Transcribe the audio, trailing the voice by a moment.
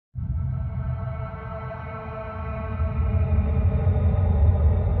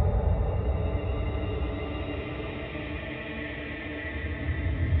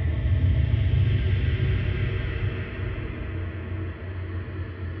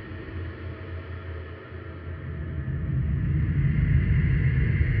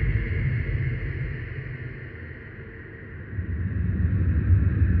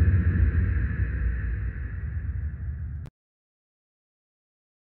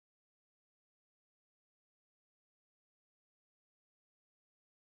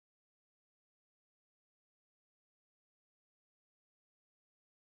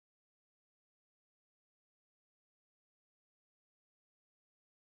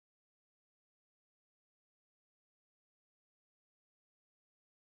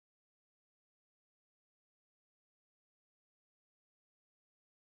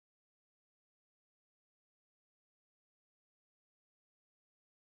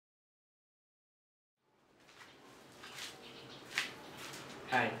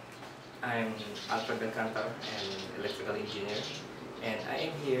I'm Alfred Alcantara, an electrical engineer, and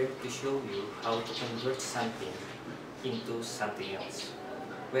I am here to show you how to convert something into something else.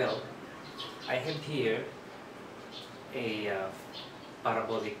 Well, I have here a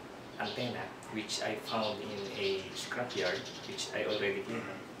parabolic antenna which I found in a scrapyard, which I already cleaned,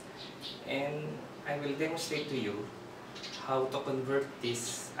 and I will demonstrate to you how to convert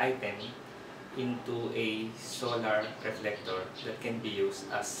this item into a solar reflector that can be used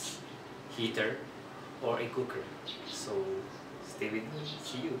as heater or a cooker. So stay with me.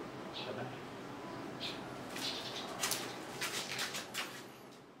 See you. Bye-bye.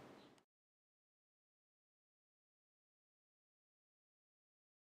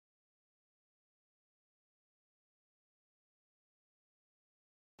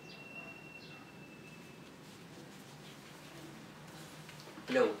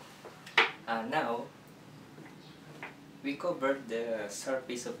 Hello. Now, we covered the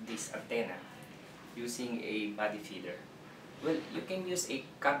surface of this antenna using a body filler. Well, you can use a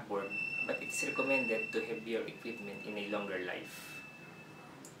cardboard, but it's recommended to have your equipment in a longer life.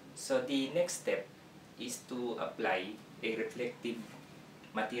 So the next step is to apply a reflective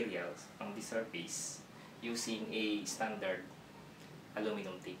material on the surface using a standard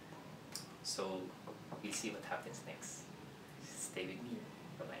aluminum tape. So we'll see what happens next. Stay with me.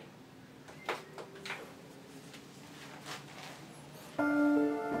 Bye-bye.